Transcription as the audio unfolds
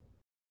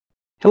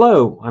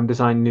Hello, I'm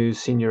Design News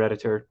Senior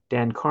Editor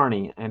Dan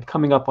Carney, and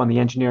coming up on the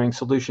Engineering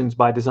Solutions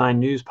by Design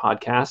News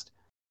podcast,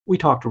 we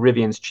talk to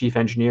Rivian's Chief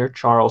Engineer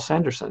Charles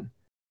Sanderson,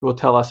 who will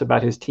tell us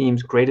about his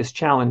team's greatest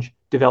challenge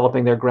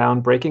developing their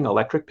groundbreaking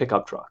electric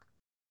pickup truck.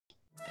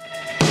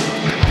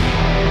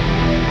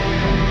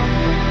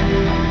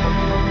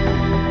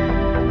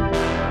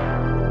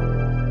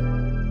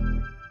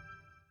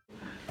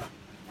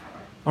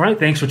 All right,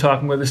 thanks for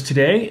talking with us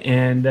today,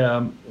 and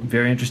I'm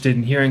very interested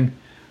in hearing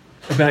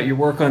about your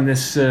work on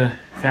this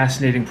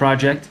fascinating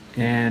project,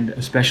 and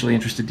especially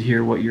interested to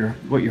hear what your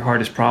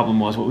hardest problem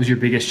was. What was your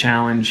biggest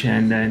challenge,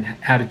 and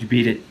how did you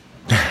beat it?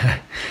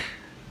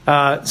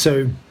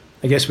 So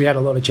I guess we had a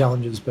lot of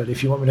challenges, but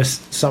if you want me to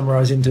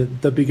summarize into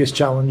the biggest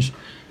challenge,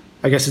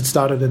 I guess it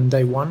started in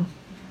day one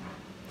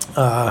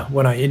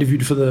when I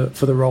interviewed for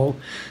the role.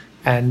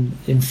 And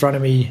in front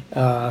of me,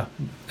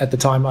 at the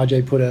time,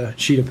 RJ put a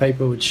sheet of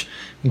paper which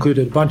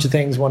included a bunch of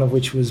things, one of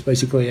which was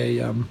basically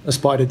a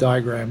spider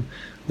diagram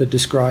that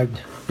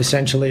described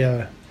essentially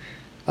a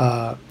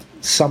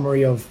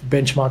summary of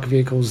benchmark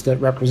vehicles that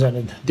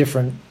represented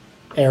different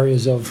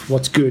areas of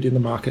what's good in the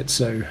market.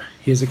 So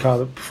here's a car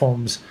that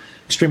performs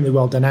extremely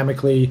well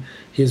dynamically.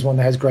 Here's one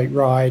that has great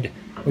ride.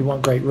 We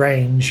want great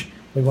range.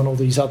 We want all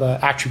these other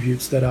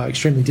attributes that are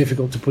extremely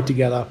difficult to put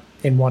together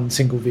in one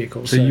single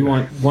vehicle. So you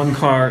want one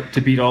car to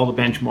beat all the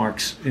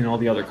benchmarks in all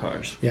the other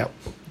cars. Yeah,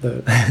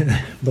 the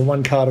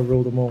one car to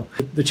rule them all.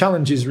 The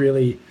challenge is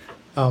really,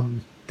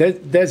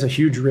 there's a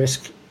huge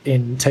risk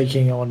in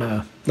taking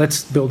on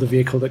let's build a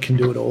vehicle that can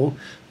do it all,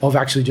 of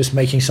actually just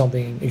making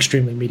something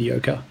extremely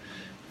mediocre.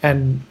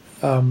 And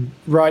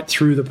right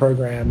through the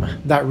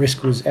program, that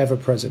risk was ever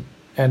present.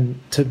 And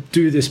to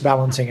do this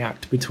balancing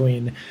act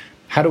between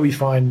how do we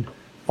find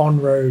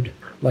on-road,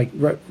 like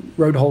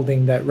road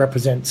holding that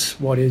represents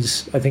what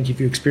is, I think if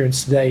you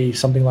experience today,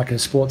 something like a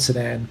sports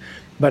sedan,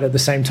 but at the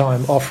same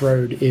time,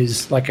 off-road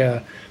is like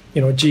a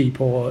Jeep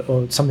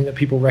or something that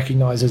people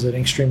recognize as an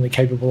extremely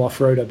capable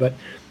off-roader. But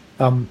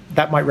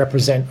that might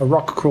represent a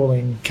rock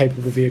crawling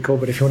capable vehicle.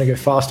 But if you want to go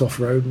fast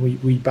off-road,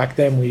 we back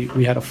then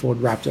we had a Ford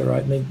Raptor,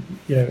 right? And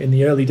in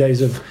the early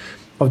days of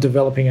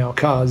developing our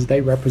cars,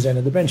 they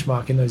represented the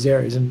benchmark in those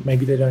areas, and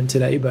maybe they don't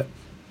today, but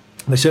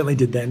they certainly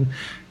did then.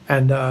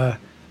 And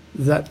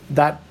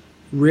that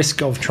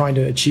risk of trying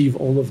to achieve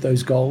all of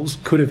those goals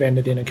could have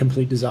ended in a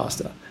complete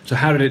disaster. So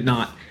how did it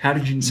not? How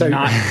did you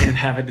not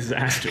have a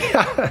disaster?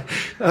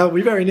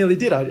 We very nearly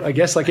did, I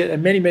guess, like at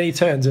many, many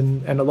turns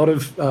and a lot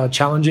of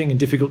challenging and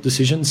difficult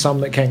decisions,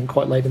 some that came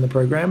quite late in the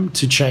program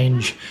to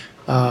change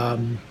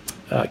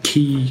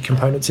key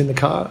components in the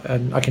car.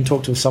 And I can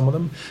talk to some of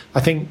them. I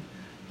think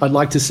I'd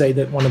like to say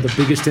that one of the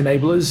biggest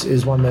enablers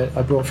is one that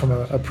I brought from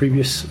a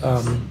previous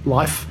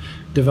life,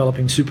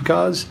 developing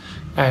supercars.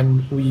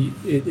 And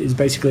it is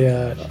basically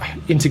a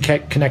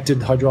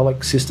interconnected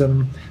hydraulic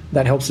system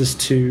that helps us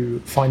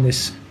to find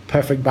this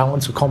perfect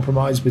balance or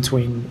compromise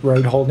between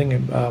road holding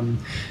and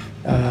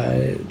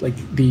like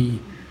the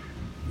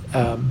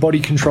body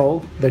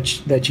control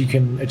that you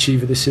can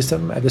achieve with this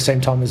system at the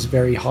same time as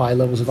very high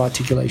levels of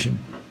articulation.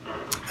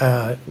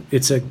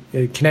 It's a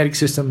kinetic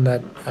system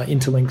that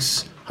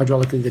interlinks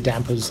hydraulically the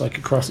dampers like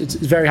across. It's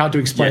very hard to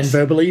explain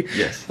verbally.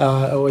 Yes.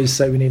 I always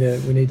say we need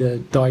a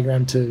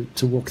diagram to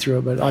walk through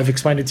it, but I've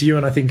explained it to you,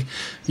 and I think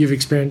you've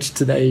experienced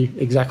today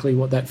exactly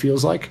what that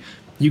feels like.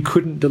 You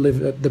couldn't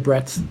deliver the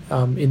breadth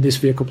in this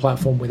vehicle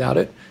platform without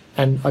it,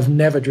 and I've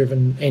never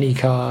driven any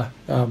car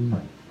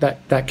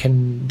that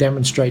can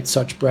demonstrate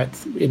such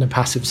breadth in a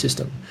passive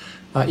system.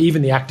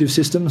 Even the active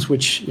systems,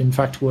 which in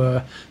fact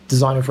were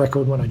design of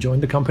record when I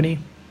joined the company,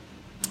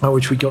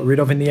 which we got rid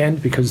of in the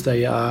end because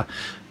they are.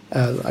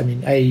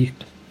 To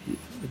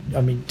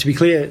be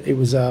clear, it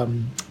was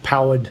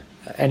powered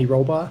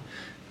anti-roll bar,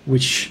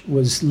 which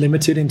was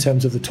limited in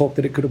terms of the torque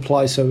that it could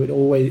apply. So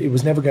it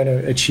was never going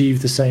to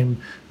achieve the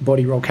same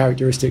body roll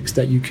characteristics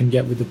that you can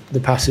get with the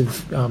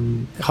passive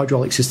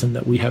hydraulic system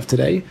that we have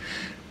today.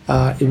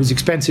 It was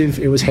expensive,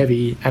 it was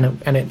heavy,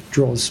 and it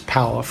draws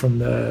power from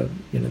the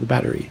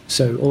battery.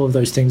 So all of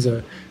those things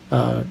are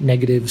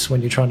negatives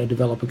when you're trying to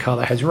develop a car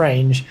that has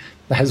range,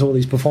 that has all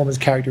these performance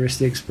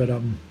characteristics, but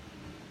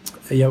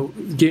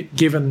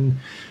given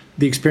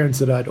the experience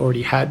that I'd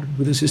already had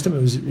with the system,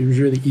 it was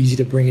really easy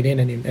to bring it in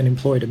and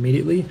employ it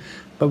immediately.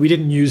 But we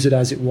didn't use it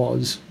as it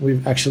was.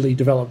 We've actually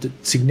developed it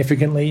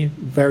significantly,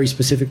 very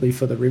specifically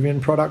for the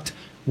Rivian product,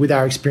 with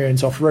our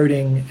experience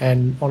off-roading.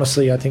 And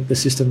honestly, I think the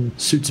system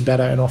suits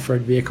better an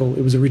off-road vehicle.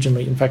 It was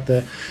originally, in fact,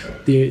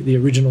 the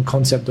original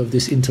concept of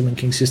this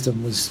interlinking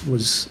system was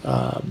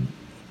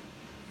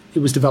it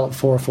was developed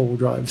for a four-wheel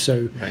drive.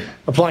 So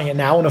applying it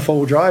now on a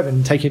four-wheel drive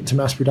and taking it to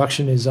mass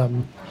production is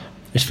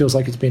it feels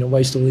like it's been a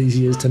waste all these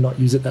years to not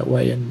use it that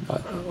way. And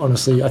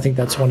honestly, I think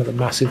that's one of the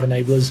massive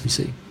enablers we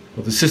see.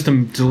 Well, the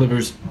system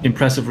delivers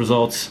impressive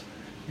results,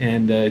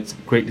 and it's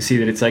great to see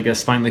that it's, I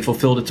guess, finally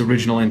fulfilled its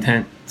original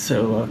intent.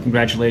 So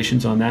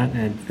congratulations on that,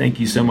 and thank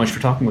you so much for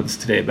talking with us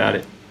today about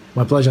it.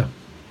 My pleasure.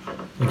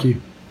 Thank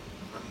you.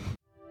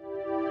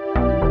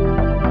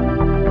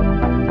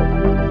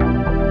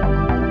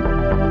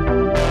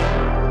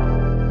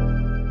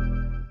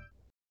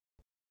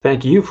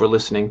 Thank you for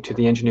listening to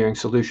the Engineering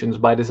Solutions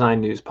by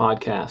Design News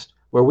podcast,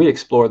 where we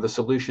explore the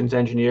solutions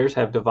engineers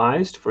have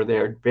devised for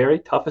their very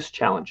toughest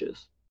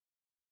challenges.